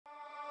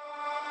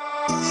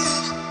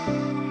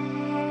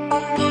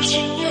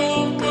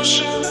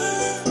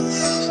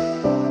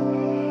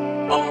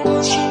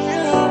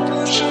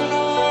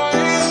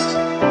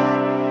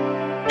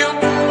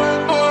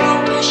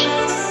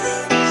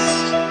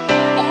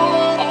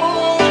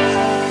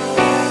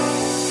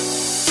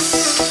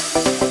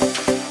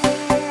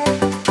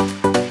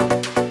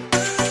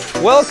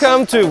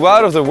Welcome to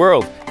Out of the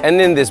World, and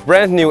in this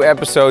brand new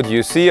episode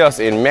you see us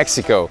in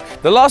Mexico.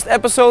 The last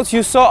episodes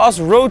you saw us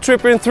road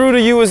tripping through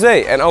the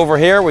USA, and over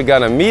here we're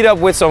gonna meet up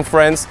with some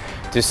friends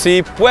to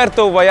see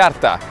Puerto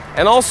Vallarta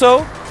and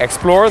also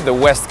explore the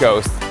West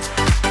Coast.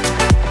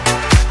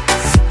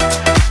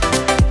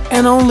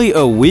 And only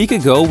a week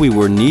ago we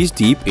were knees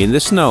deep in the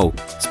snow,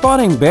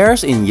 spotting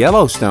bears in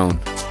Yellowstone.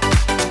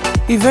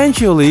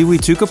 Eventually we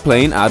took a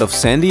plane out of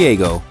San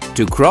Diego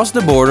to cross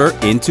the border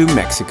into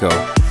Mexico.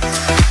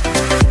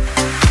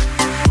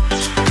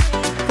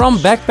 From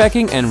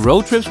backpacking and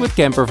road trips with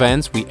camper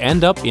vans, we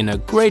end up in a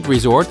great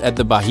resort at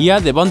the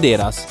Bahía de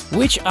Banderas,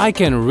 which I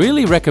can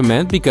really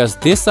recommend because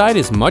this side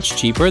is much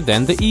cheaper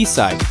than the east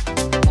side.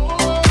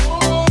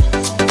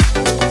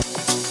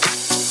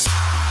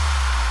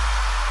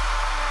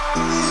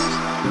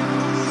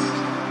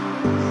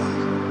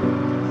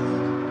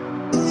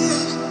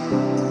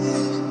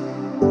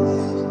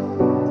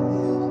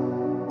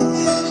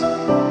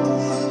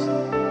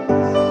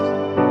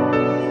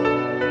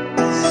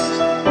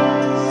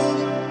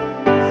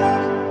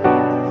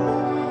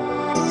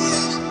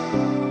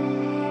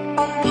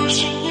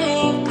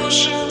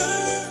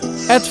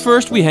 At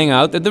first we hang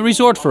out at the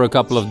resort for a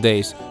couple of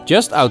days,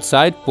 just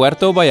outside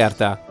Puerto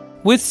Vallarta,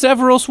 with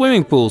several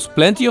swimming pools,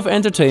 plenty of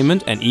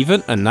entertainment and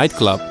even a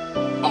nightclub.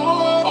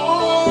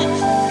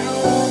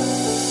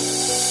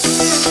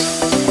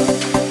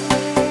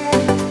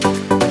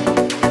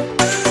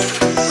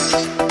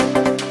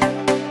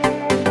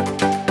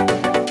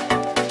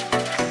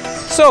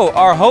 So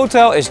our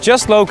hotel is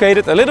just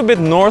located a little bit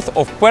north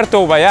of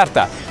Puerto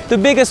Vallarta, the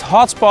biggest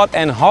hotspot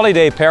and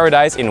holiday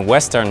paradise in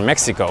western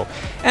Mexico.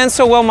 And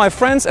so while my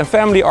friends and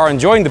family are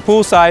enjoying the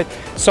poolside,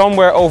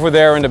 somewhere over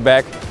there in the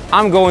back,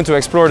 I'm going to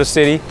explore the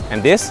city,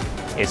 and this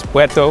is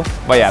Puerto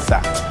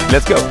Vallarta.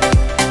 Let's go!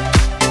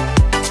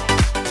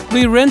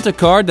 We rent a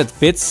car that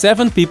fits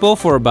 7 people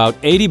for about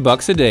 80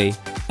 bucks a day,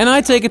 and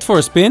I take it for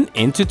a spin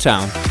into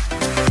town.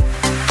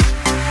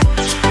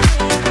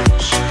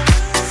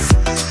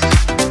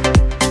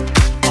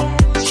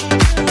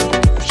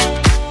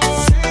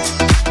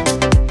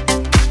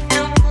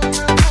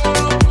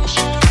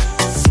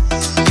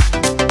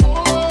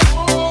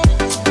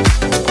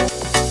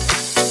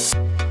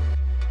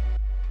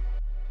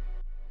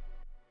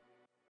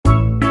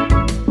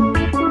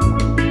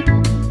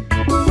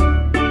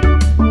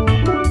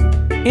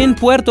 In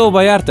Puerto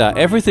Vallarta,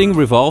 everything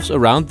revolves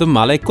around the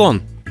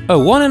Malecón, a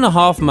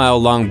 1.5 mile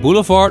long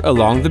boulevard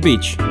along the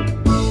beach.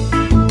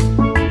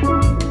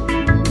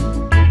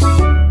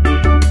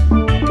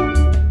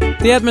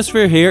 The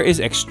atmosphere here is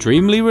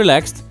extremely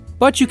relaxed,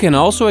 but you can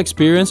also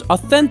experience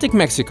authentic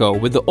Mexico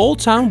with the old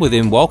town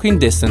within walking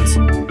distance.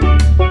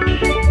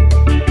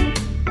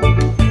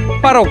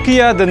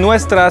 Parroquia de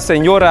Nuestra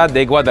Señora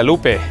de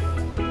Guadalupe.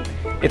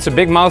 It's a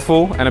big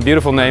mouthful and a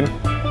beautiful name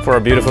for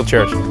a beautiful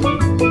church.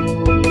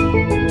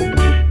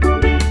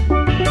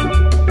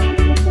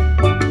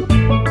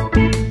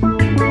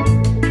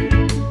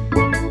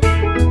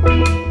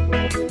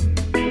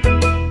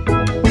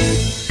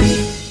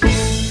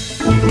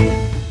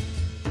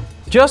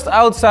 Just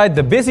outside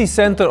the busy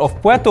center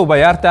of Puerto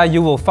Vallarta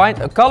you will find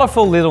a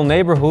colorful little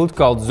neighborhood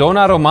called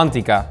Zona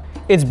Romantica.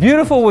 It's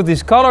beautiful with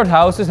these colored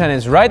houses and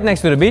it's right next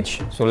to the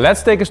beach, so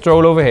let's take a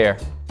stroll over here.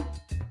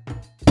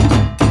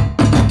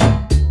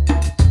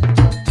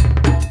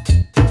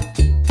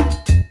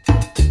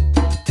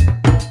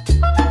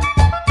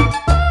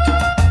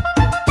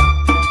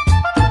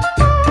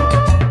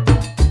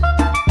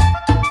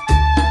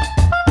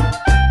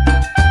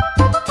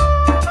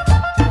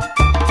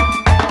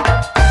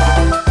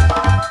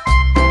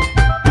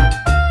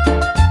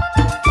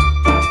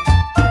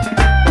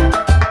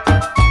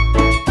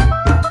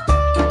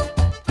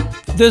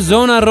 The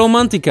Zona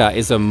Romantica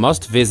is a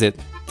must visit.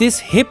 This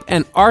hip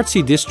and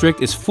artsy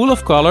district is full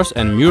of colors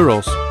and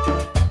murals.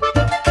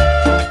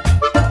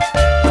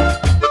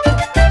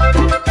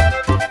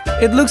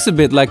 It looks a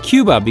bit like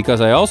Cuba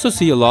because I also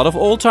see a lot of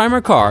old-timer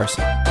cars.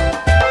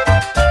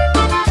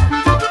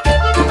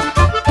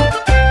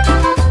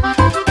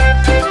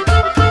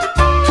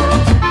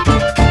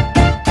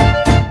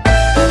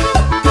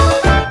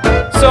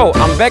 So,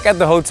 I'm back at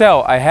the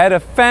hotel. I had a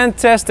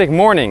fantastic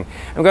morning.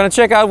 I'm gonna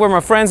check out where my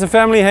friends and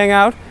family hang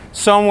out,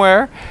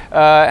 somewhere,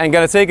 and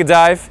gonna take a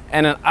dive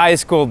and an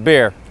ice cold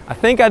beer. I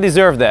think I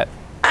deserve that.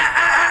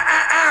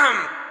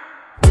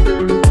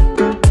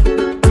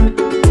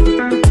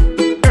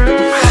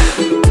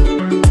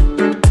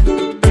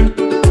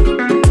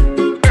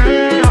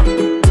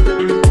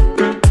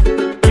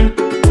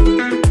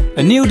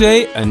 A new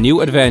day, a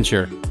new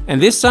adventure,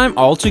 and this time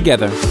all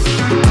together.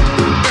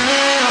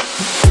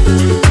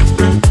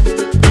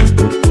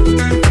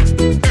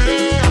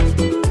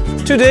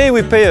 Today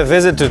we pay a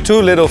visit to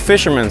two little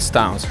fishermen's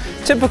towns,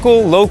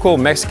 typical local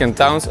Mexican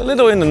towns a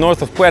little in the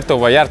north of Puerto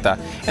Vallarta,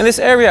 and this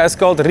area is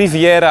called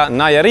Riviera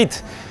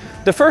Nayarit.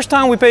 The first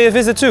town we pay a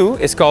visit to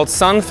is called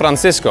San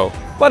Francisco,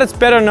 but it's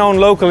better known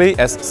locally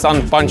as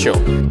San Pancho.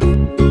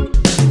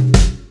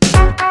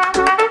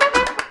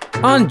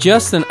 On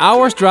just an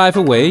hour's drive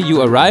away,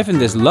 you arrive in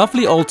this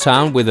lovely old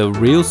town with a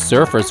real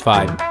surfer's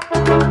vibe.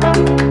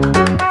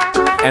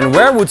 And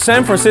where would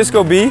San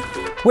Francisco be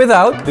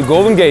without the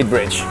Golden Gate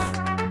Bridge?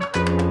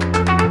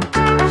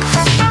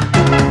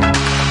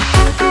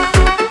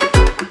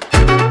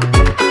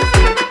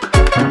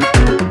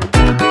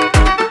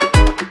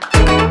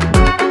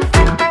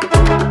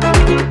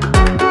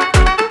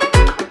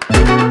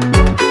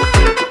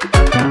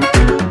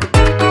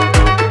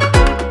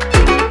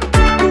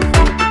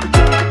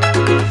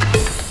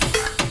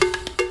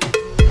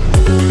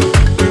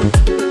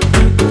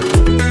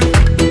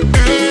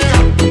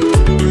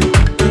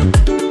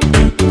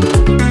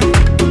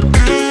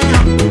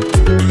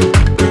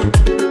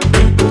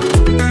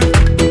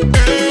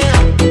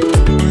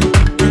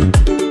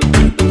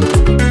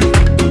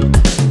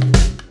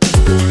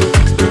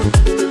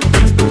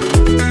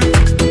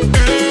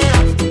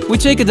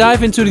 Take a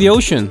dive into the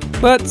ocean,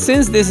 but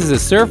since this is a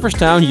surfer's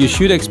town, you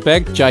should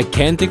expect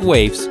gigantic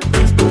waves.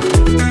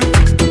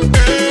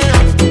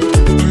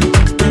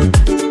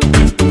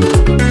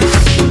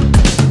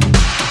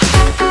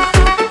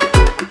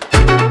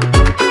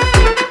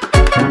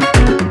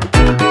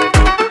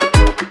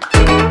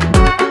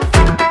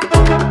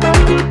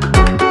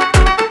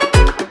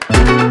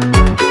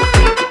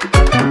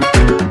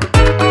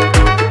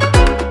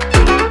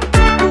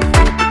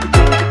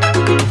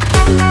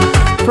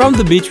 From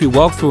the beach we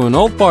walk through an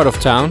old part of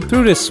town,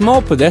 through this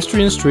small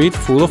pedestrian street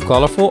full of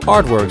colorful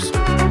artworks.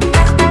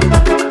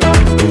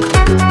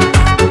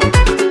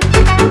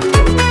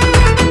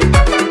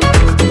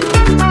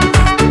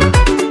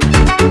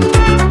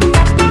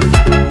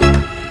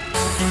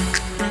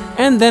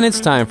 And then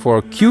it's time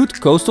for cute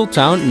coastal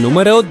town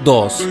número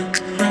 2.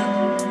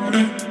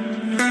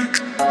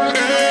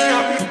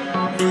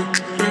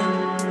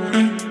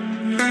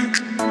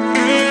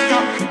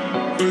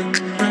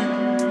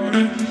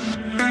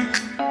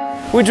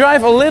 We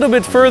drive a little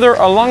bit further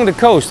along the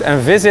coast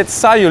and visit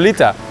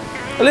Sayulita.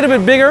 A little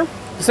bit bigger,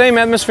 same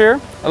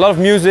atmosphere, a lot of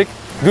music,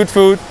 good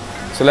food,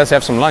 so let's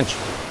have some lunch.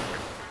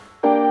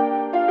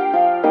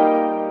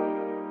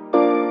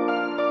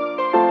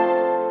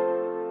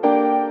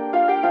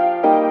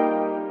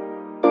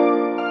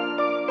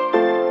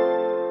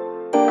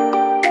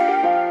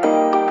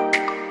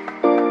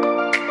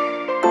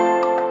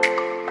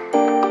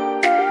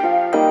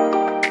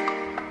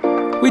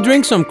 We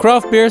drink some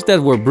craft beers that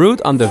were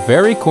brewed on the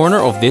very corner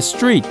of this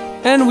street,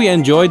 and we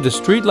enjoyed the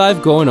street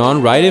life going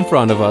on right in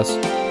front of us.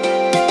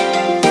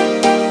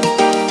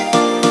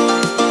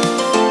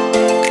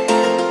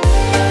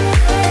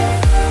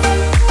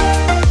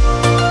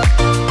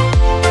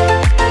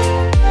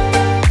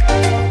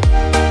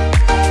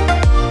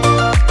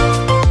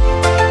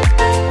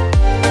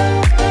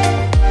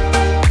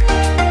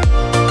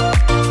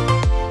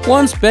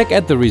 Once back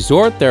at the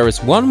resort, there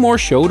is one more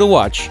show to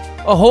watch.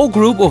 A whole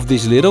group of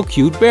these little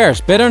cute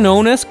bears, better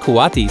known as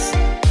coatis.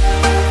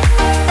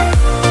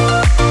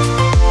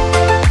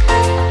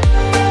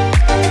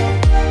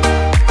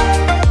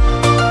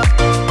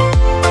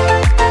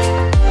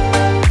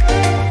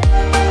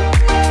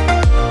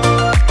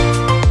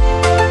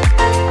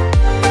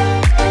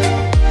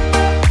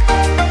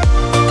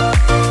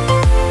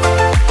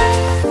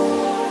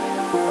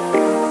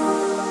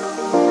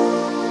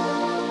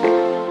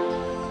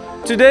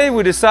 Today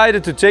we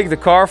decided to take the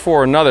car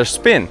for another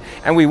spin,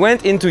 and we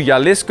went into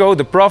Jalisco,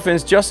 the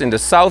province just in the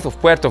south of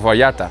Puerto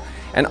Vallarta.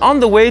 And on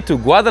the way to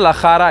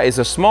Guadalajara is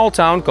a small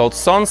town called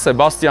San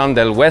Sebastian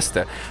del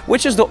Oueste,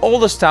 which is the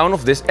oldest town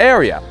of this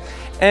area.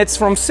 And it's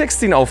from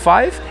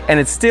 1605 and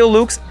it still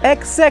looks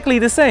exactly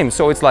the same,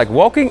 so it's like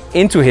walking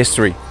into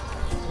history.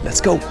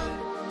 Let's go!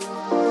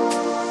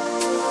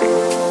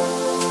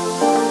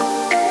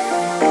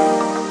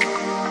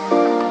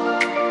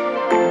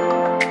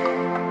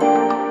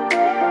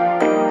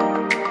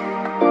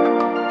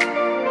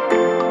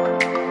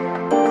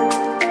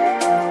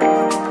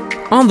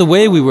 On the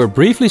way we were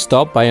briefly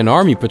stopped by an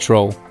army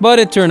patrol, but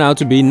it turned out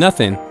to be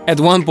nothing.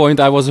 At one point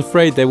I was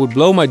afraid they would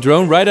blow my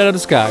drone right out of the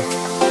sky.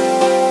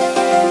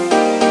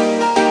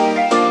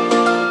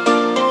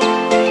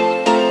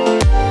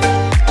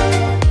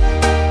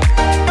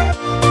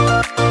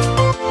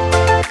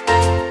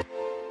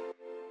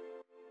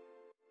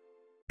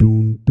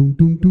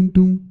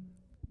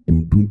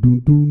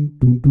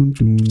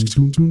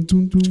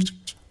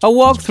 A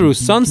walk through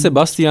San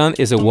Sebastian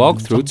is a walk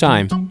through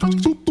time.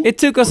 It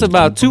took us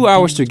about 2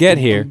 hours to get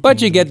here,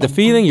 but you get the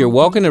feeling you're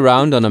walking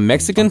around on a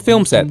Mexican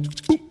film set.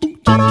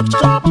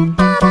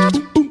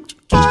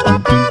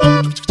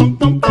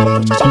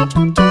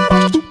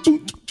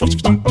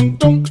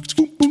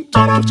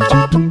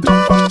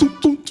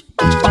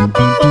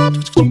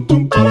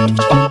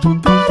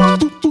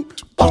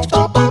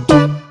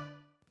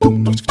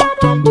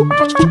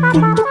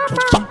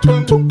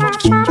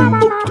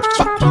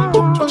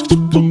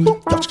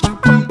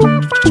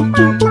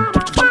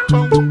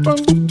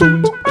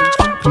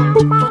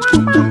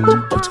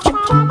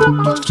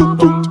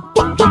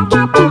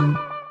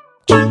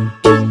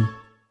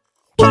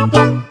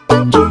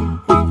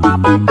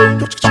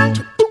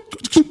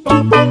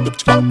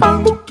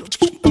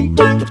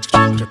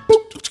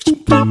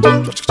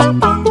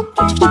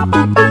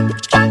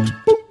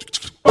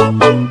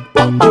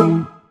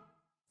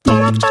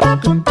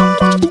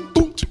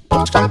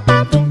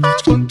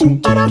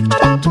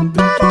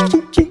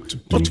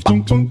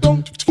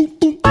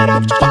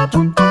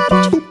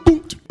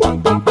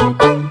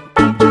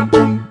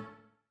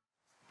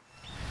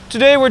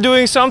 we're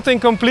doing something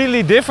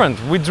completely different.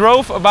 We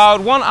drove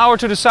about 1 hour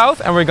to the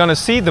south and we're gonna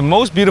see the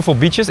most beautiful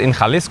beaches in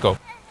Jalisco.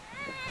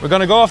 We're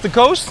gonna go off the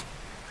coast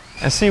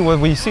and see what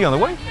we see on the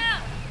way.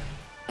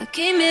 I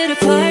came here to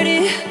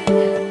party,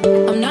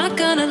 I'm not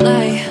gonna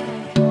lie.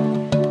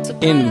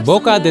 In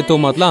Boca de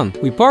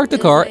Tomatlan, we park the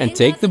car and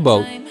take the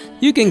boat.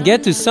 You can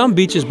get to some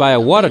beaches by a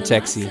water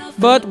taxi,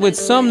 but with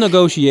some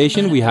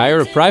negotiation we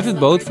hire a private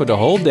boat for the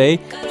whole day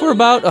for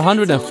about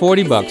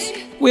 140 bucks.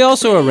 We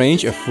also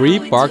arrange a free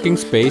parking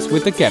space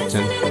with the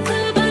captain.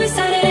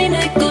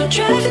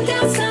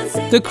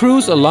 The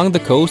cruise along the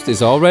coast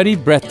is already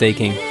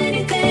breathtaking.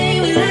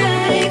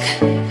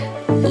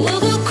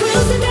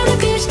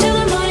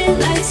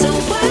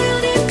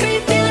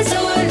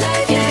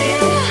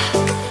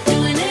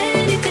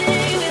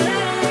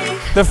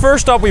 The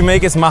first stop we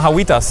make is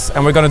Majahuitas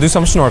and we're gonna do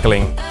some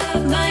snorkeling.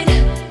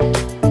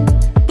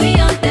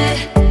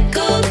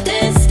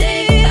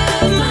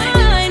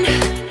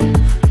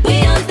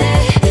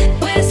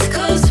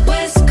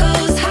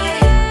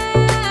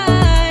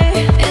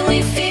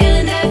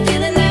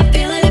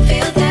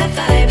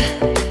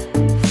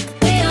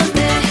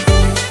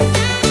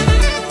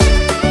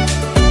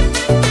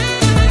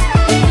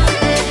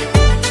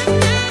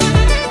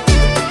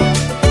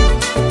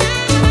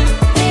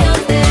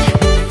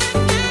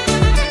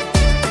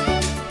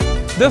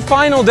 The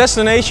final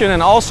destination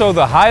and also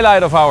the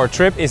highlight of our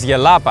trip is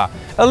Yelapa,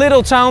 a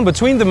little town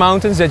between the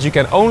mountains that you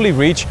can only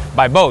reach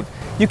by boat.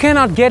 You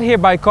cannot get here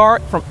by car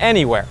from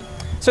anywhere.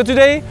 So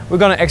today we're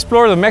gonna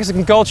explore the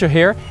Mexican culture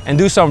here and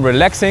do some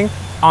relaxing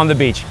on the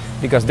beach,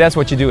 because that's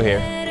what you do here.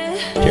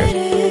 Cheers.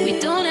 We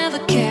don't ever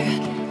care,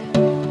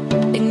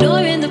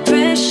 ignoring the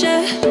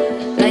pressure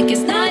like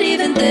it's not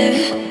even there.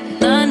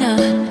 Nah,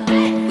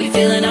 nah. We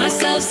feeling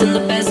ourselves in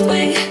the best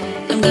way.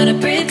 I'm gonna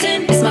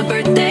pretend it's my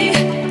birthday.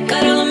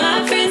 Got all of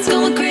my friends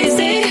going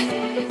crazy.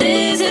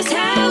 This is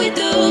how we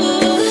do.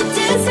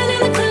 Dancing in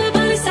the club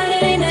on a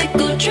Saturday night.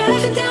 Go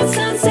driving down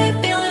Sunset,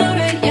 feeling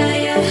alright, yeah,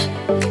 yeah.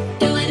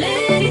 Doing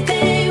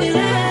anything we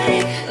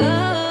like.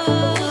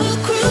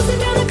 Oh, cruising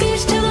down the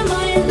beach till the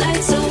morning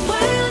light. So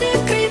wild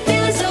and free,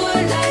 feeling so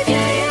alive,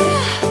 yeah, yeah.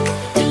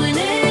 Doing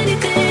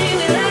anything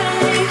we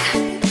like.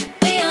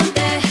 We on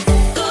that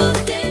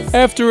golden.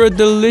 After a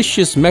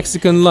delicious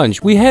Mexican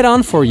lunch, we head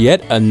on for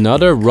yet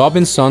another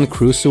Robinson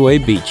Crusoe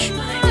beach.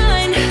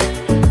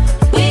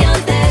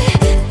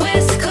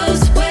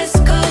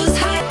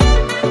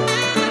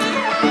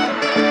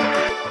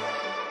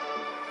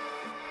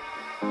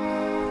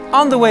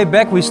 On the way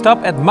back we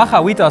stop at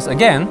Majahuitas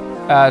again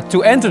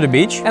to enter the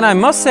beach, and I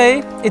must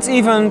say it's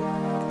even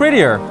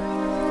prettier.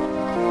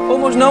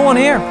 Almost no one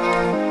here.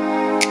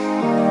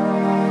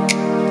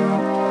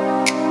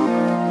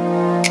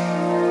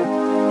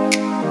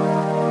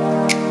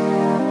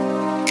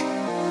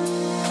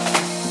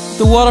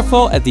 The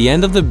waterfall at the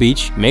end of the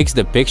beach makes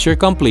the picture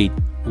complete.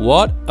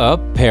 What a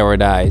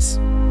paradise!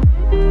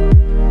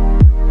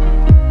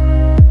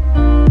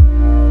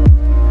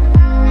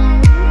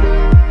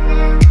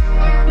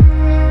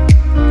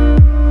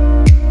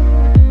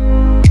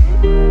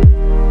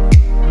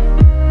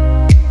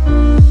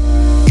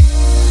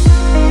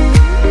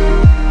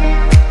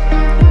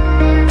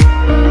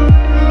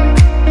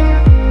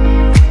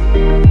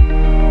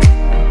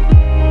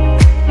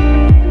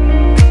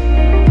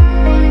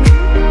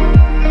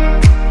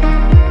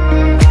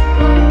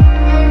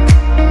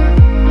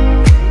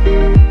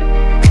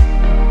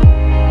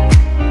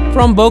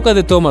 From Boca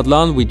de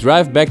Tomatlan, we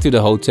drive back to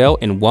the hotel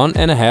in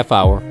 1.5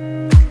 hours.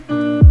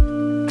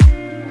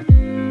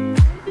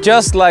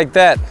 Just like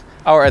that,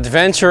 our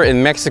adventure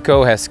in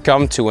Mexico has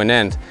come to an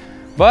end.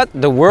 But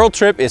the world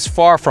trip is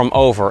far from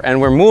over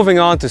and we're moving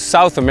on to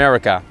South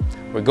America.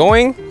 We're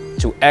going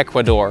to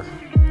Ecuador.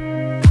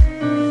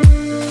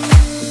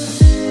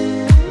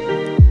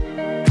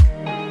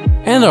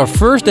 And our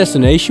first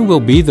destination will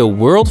be the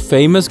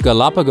world-famous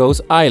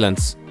Galapagos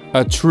Islands,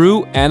 a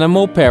true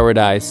animal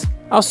paradise.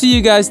 I'll see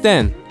you guys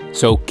then,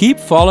 so keep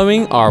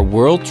following our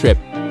world trip.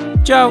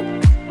 Ciao!